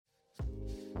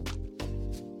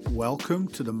Welcome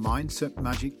to the Mindset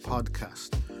Magic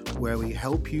Podcast, where we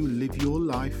help you live your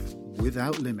life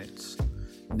without limits.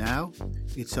 Now,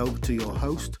 it's over to your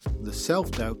host, the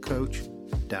self-doubt coach,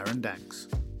 Darren Danks.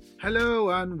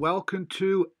 Hello and welcome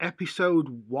to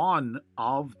episode 1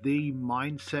 of the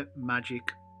Mindset Magic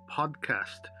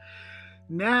Podcast.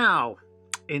 Now,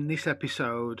 in this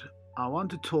episode, I want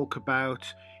to talk about,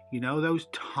 those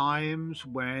times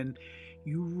when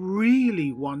you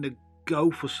really want to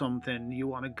go for something, you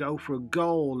want to go for a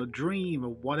goal, a dream, or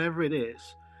whatever it is.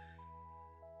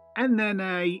 And then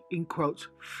a, in quotes,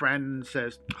 friend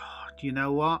says, do you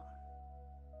know what?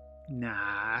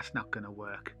 Nah, that's not going to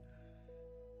work.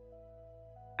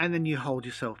 And then you hold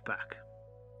yourself back.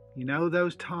 You know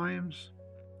those times?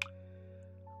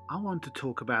 I want to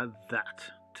talk about that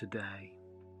today.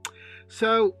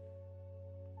 So,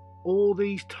 all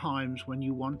these times when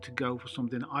you want to go for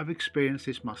something, I've experienced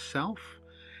this myself,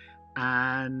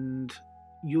 and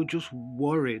you're just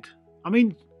worried. I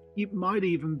mean, it might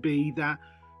even be that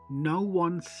no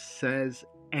one says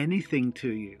anything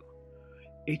to you.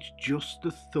 It's just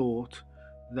the thought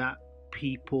that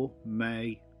people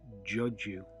may judge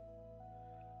you.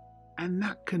 And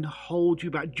that can hold you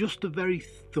back. Just the very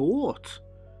thought.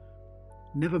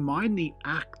 Never mind the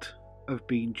act of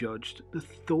being judged. The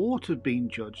thought of being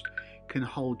judged can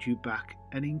hold you back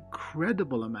an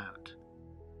incredible amount.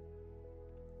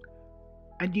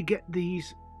 And you get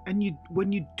these, and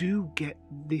when you do get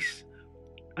this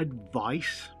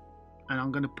advice, and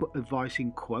I'm going to put advice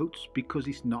in quotes because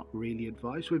it's not really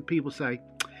advice, when people say,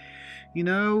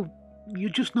 you're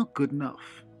just not good enough,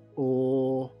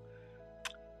 or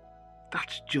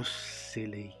that's just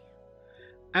silly.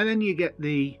 And then you get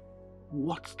the,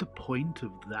 what's the point of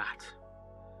that?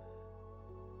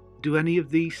 Do any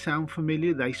of these sound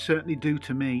familiar? They certainly do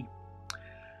to me.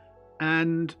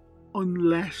 And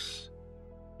unless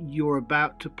you're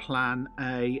about to plan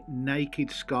a naked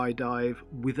skydive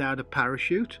without a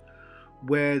parachute,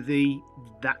 where the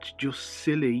 "that's just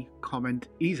silly" comment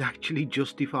is actually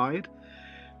justified,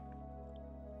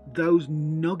 those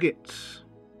nuggets,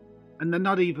 and they're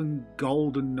not even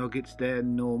golden nuggets, they're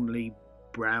normally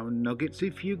brown nuggets,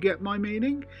 if you get my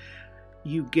meaning,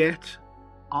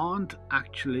 aren't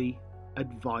actually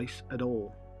advice at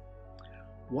all.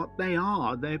 What they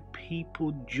are, they're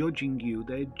people judging you.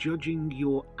 They're judging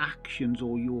your actions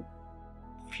or your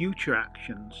future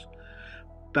actions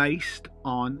based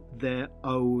on their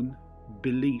own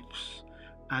beliefs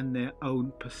and their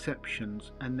own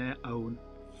perceptions and their own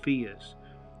fears.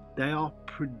 They are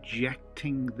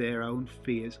projecting their own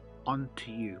fears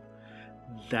onto you.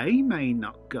 They may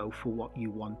not go for what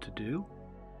you want to do,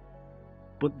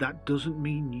 but that doesn't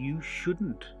mean you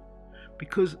shouldn't.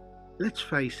 Because let's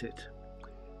face it,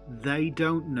 they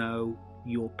don't know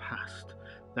your past.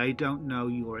 They don't know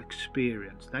your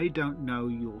experience. They don't know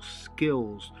your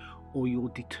skills or your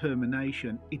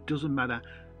determination. It doesn't matter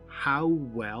how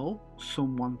well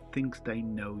someone thinks they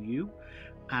know you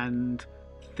and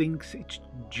thinks it's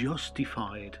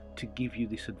justified to give you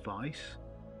this advice.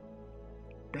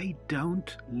 They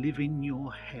don't live in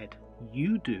your head.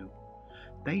 You do.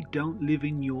 They don't live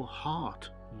in your heart.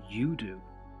 You do.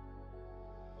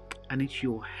 And it's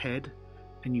your head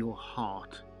and your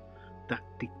heart that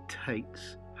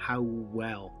dictates how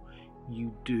well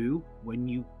you do when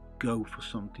you go for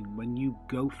something, when you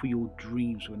go for your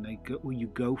dreams, when you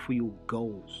go for your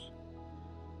goals.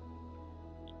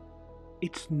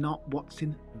 It's not what's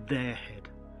in their head.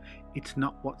 It's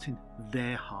not what's in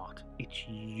their heart. It's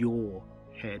your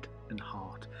head and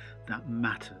heart that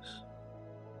matters.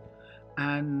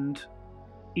 And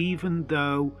even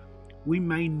though we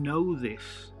may know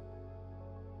this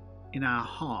in our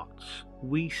hearts,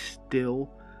 we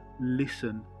still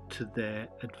listen to their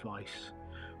advice.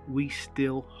 We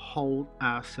still hold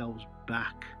ourselves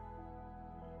back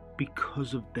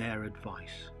because of their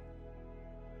advice.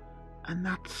 And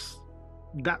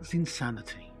that's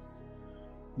insanity.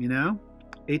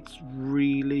 It's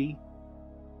really,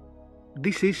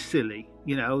 this is silly.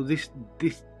 This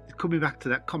coming back to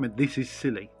that comment, this is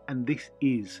silly, and this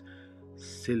is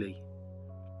silly.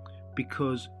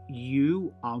 Because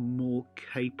you are more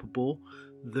capable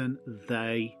than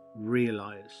they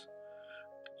realize.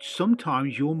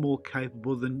 Sometimes you're more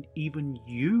capable than even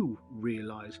you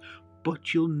realize,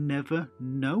 but you'll never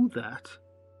know that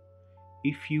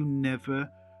if you never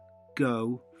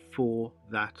go for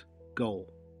that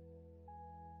goal.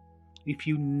 If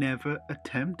you never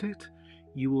attempt it,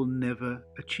 you will never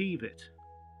achieve it.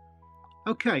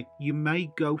 Okay, you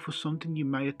may go for something, you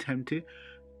may attempt it,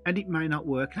 and it may not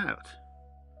work out.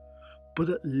 But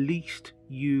at least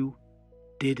you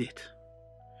did it.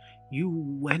 You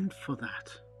went for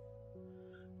that.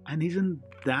 And isn't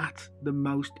that the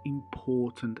most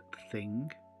important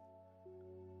thing?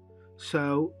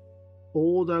 So,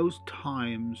 all those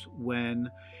times when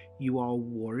you are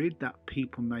worried that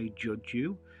people may judge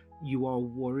you, you are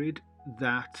worried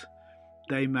that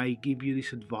they may give you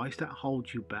this advice that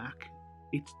holds you back,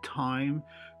 it's time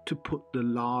to put the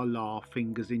la la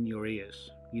fingers in your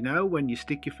ears. You know, when you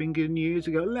stick your finger in your ears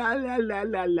and go, la la la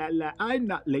la la la, I'm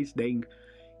not listening.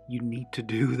 You need to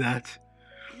do that.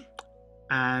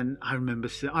 And I remember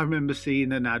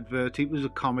seeing an advert. It was a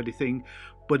comedy thing,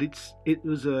 but it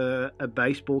was a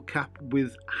baseball cap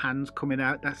with hands coming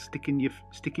out that stick in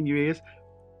your ears.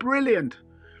 Brilliant.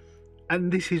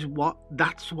 And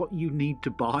that's what you need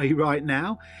to buy right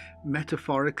now.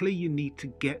 Metaphorically, you need to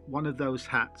get one of those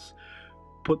hats,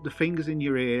 put the fingers in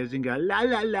your ears and go, la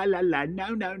la la la la, no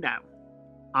no no.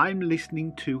 I'm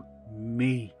listening to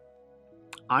me.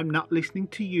 I'm not listening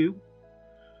to you.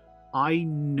 I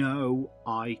know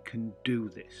I can do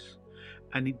this.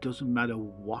 And it doesn't matter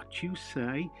what you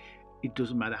say. It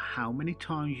doesn't matter how many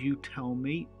times you tell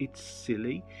me it's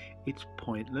silly, it's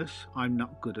pointless, I'm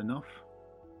not good enough.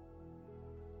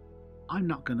 I'm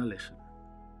not going to listen.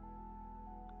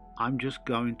 I'm just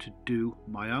going to do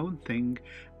my own thing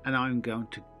and I'm going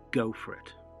to go for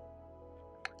it.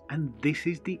 And this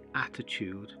is the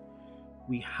attitude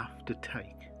we have to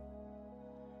take.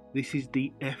 This is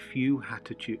the FU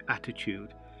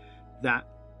attitude that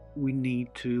we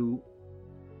need to.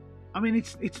 I mean,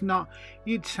 it's not.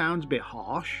 It sounds a bit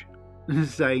harsh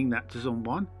saying that to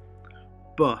someone,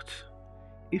 but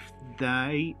if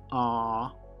they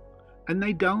are, and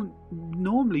they don't.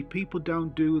 Normally, people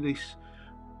don't do this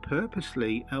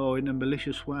purposely or in a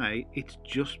malicious way. It's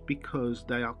just because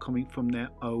they are coming from their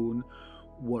own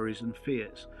worries and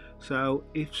fears. So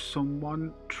if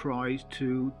someone tries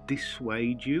to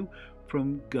dissuade you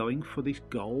from going for this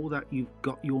goal that you've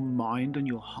got your mind and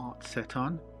your heart set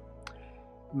on,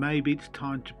 maybe it's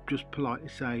time to just politely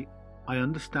say, I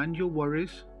understand your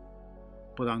worries,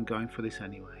 but I'm going for this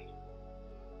anyway.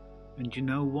 And you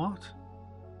know what?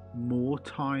 More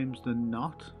times than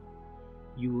not,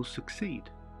 you will succeed.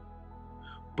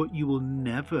 But you will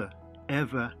never,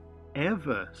 ever,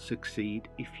 ever succeed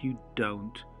if you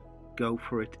don't go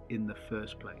for it in the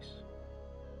first place.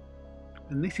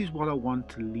 And this is what I want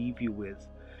to leave you with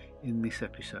in this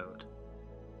episode.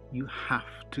 You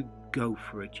have to go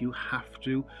for it. You have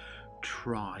to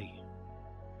try.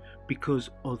 Because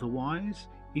otherwise,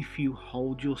 if you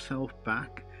hold yourself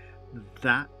back,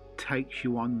 that takes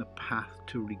you on the path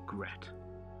to regret.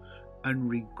 And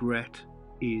regret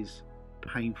is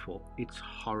painful. It's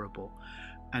horrible.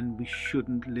 And we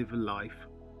shouldn't live a life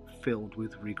filled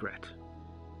with regret.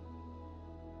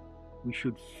 We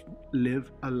should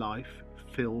live a life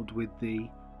filled with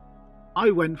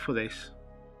I went for this.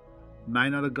 May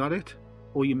not have got it,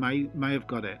 or you may have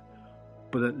got it,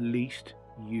 but at least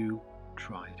you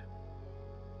tried.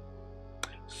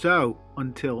 So,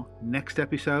 until next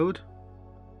episode,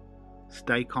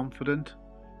 stay confident,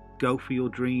 go for your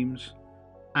dreams,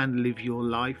 and live your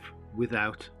life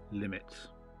without limits.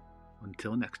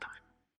 Until next time.